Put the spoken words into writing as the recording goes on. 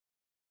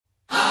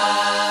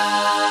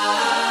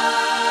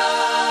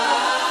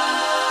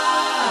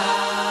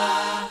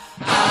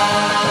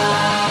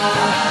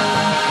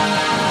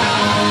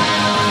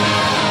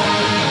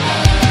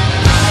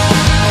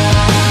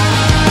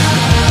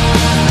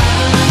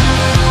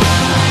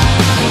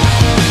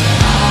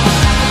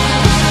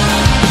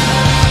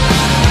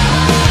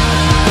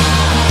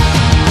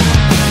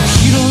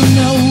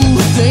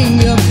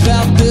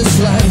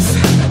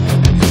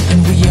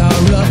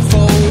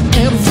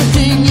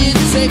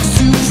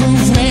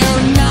prove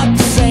we're not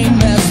the same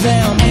as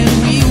them. And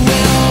we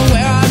will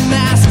wear our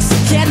masks,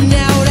 getting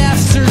out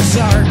after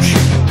dark,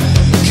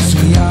 'cause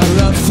we are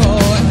up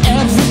for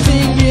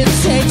everything it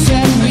takes.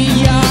 And we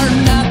are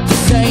not the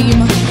same,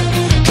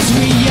 'cause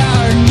we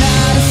are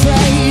not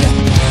afraid,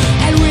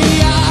 and we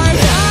are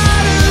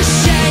not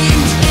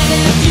ashamed. And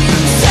if you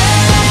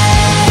save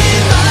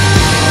my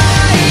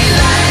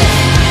life,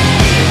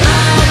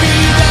 I'll be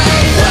the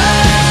one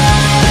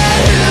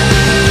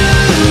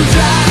who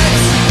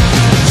drives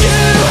you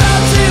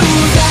home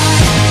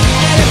tonight.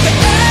 And if they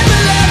ever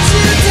let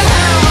you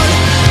down,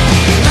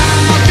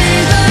 I'll be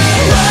the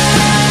one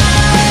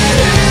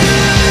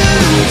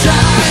who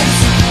drives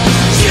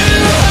you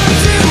home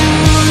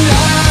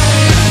tonight.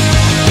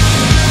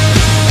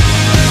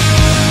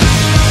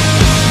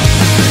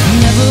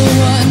 Never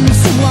one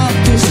to walk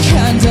this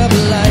kind of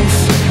life.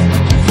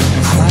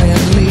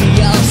 Quietly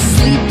I'll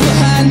sleep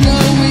behind the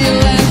wheel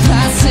and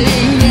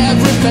passing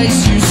every face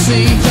you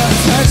see. The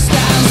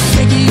touchdowns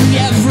taking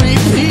every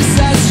piece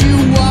as you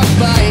walk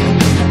by,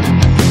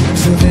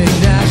 filling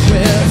that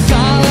with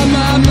all of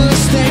my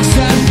mistakes.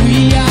 And we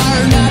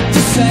are not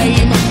the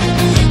same,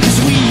 'cause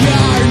we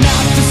are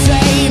not the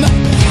same,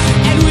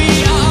 and we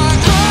are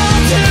all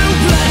to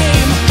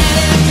blame. And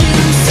if you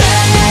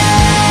save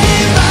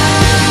my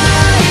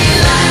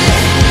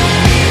life,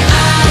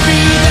 I'll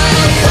be the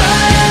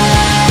one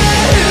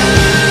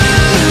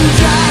who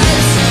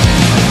drives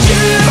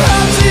you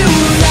home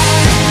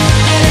tonight.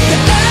 And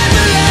if they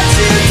ever let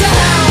you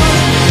down,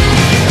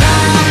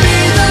 I'll be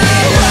the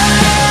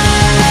one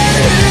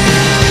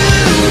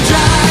who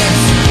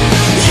drives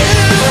you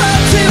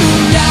home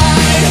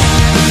tonight.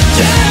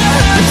 You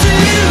home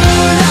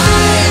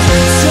tonight.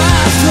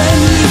 Trust when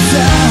you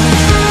down,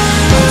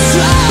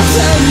 trust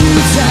when you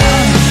down.